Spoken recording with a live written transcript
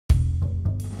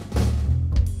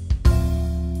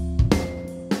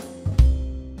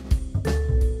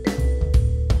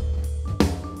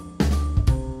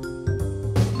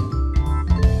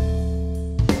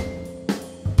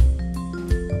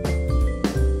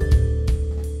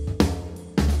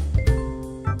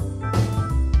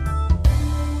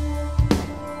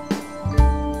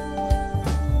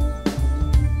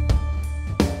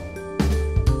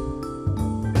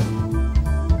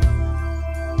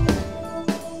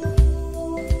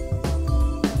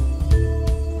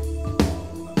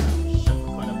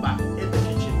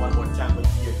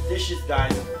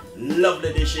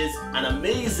lovely dishes and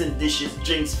amazing dishes,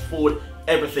 drinks, food,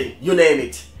 everything, you name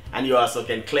it, and you also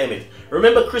can claim it.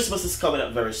 Remember, Christmas is coming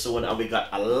up very soon and we got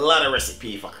a lot of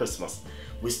recipe for Christmas.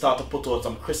 We start to put out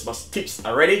some Christmas tips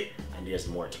already and there's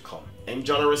more to come.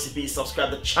 Enjoy the recipe, subscribe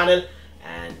to the channel,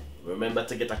 and remember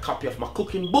to get a copy of my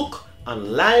cooking book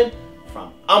online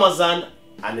from Amazon,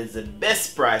 and it's the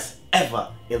best price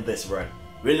ever in this world.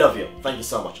 We love you. Thank you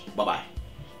so much. Bye bye.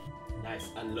 Nice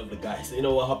and lovely, guys. You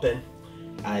know what happened?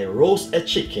 I roast a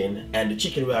chicken, and the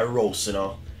chicken where I roast, you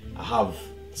know, I have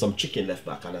some chicken left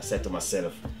back, and I said to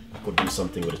myself I could do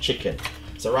something with the chicken.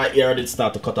 So right here I did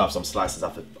start to cut off some slices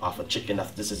off a chicken.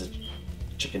 This is a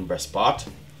chicken breast part.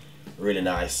 Really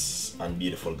nice and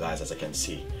beautiful, guys, as I can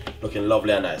see. Looking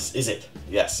lovely and nice, is it?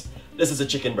 Yes. This is a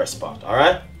chicken breast part,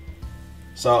 alright?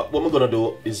 So what we're gonna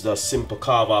do is just simple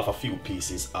carve off a few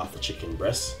pieces of the chicken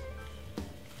breast.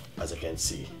 As you can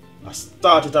see, I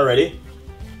started already,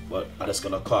 but I'm just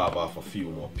gonna carve off a few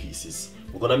more pieces.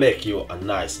 We're gonna make you a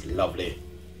nice, lovely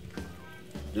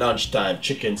lunchtime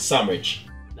chicken sandwich.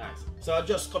 Nice. So I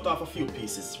just cut off a few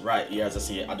pieces right here. As I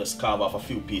see, I just carve off a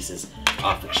few pieces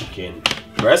of the chicken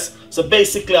breast. So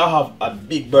basically I have a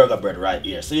big burger bread right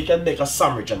here. So you can make a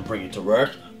sandwich and bring it to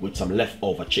work with some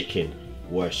leftover chicken,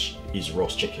 which is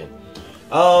roast chicken.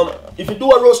 If you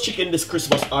do a roast chicken this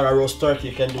Christmas or a roast turkey,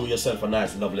 you can do yourself a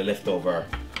nice lovely leftover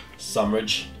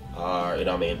sandwich, or you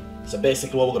know what I mean. So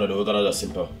basically what we're gonna do, we're gonna just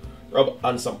simple rub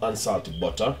on some unsalted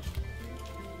butter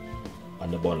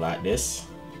on the bun like this.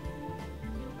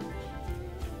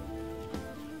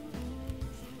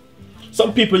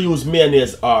 Some people use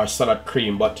mayonnaise or salad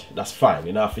cream, but that's fine.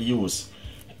 You don't have to use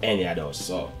any of those.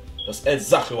 So that's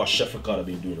exactly what Chef Ricardo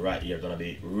been doing right here. Gonna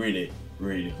be really,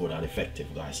 really good and effective,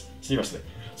 guys. Seriously.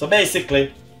 So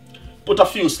basically, put a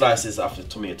few slices of the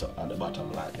tomato on the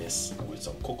bottom like this with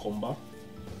some cucumber,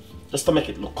 just to make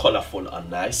it look colorful and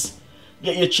nice.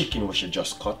 Get your chicken which you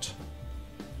just cut.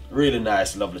 Really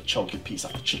nice, lovely chunky piece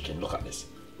of the chicken. Look at this.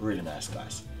 Really nice,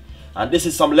 guys. And this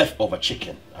is some leftover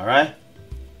chicken, alright?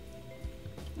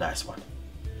 Nice one.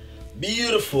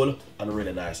 Beautiful and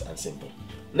really nice and simple.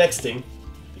 Next thing,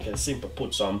 you can simply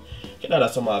put some, you can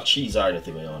add some cheese or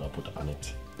anything you want to put on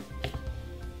it.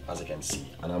 As you can see.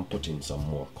 And I'm putting some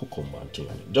more cucumber and thing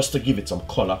on it, just to give it some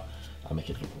color and make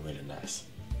it look really nice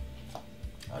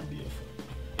and beautiful.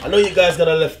 I know you guys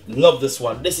gonna love this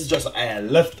one. This is just a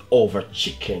leftover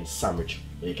chicken sandwich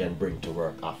that you can bring to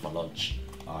work after lunch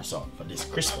or so for this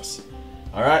Christmas.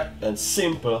 Alright, and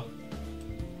simple.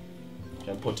 You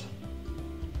can put,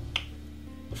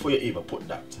 before you even put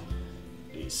that,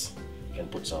 please, you can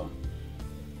put some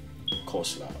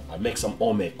coleslaw. I make some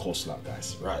homemade coleslaw,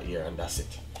 guys, right here, and that's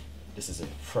it. This is a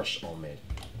fresh homemade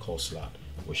coleslaw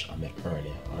which I make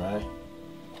earlier, alright?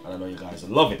 And I know you guys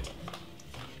love it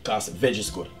because the veg is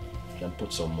good. You can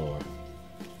put some more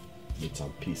bits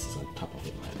and pieces on top of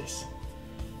it like this.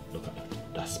 Look at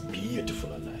that. That's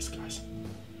beautiful and nice, guys.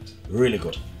 Really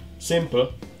good.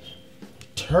 Simple.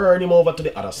 Turn him over to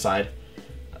the other side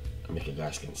and make you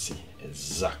guys can see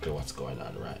exactly what's going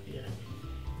on right here.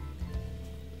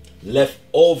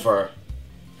 Leftover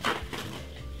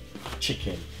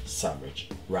chicken sandwich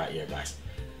right here, guys.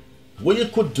 What you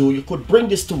could do, you could bring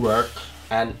this to work,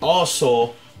 and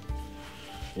also,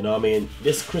 you know what I mean,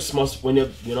 this Christmas when you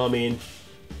know what I mean,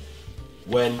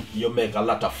 when you make a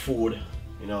lot of food,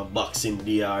 you know, Boxing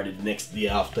Day or the next day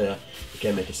after, you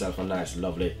can make yourself a nice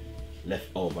lovely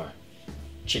leftover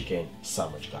chicken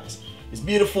sandwich, guys. It's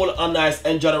beautiful and nice.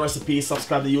 Enjoy the recipe.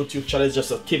 Subscribe to the YouTube channel. It's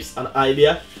just a tips and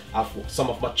idea of some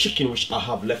of my chicken which I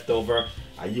have left over.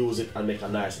 I use it and make a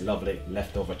nice lovely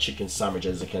leftover chicken sandwich,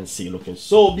 as you can see, looking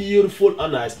so beautiful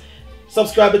and nice.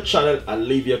 Subscribe to the channel and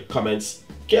leave your comments.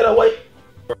 Get away.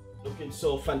 Looking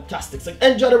so fantastic. So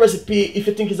enjoy the recipe. If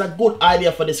you think it's a good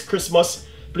idea for this Christmas,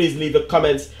 please leave your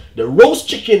comments. The roast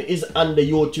chicken is on the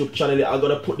YouTube channel. I'm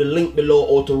gonna put the link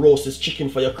below how to roast this chicken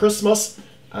for your Christmas,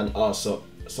 and also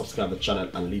subscribe to the channel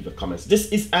and leave your comments. This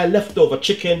is a leftover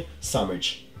chicken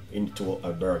sandwich into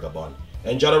a burger bun.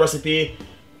 Enjoy the recipe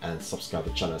and subscribe to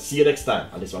the channel. See you next time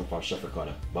on this one from Chef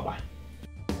Ricardo. Bye bye.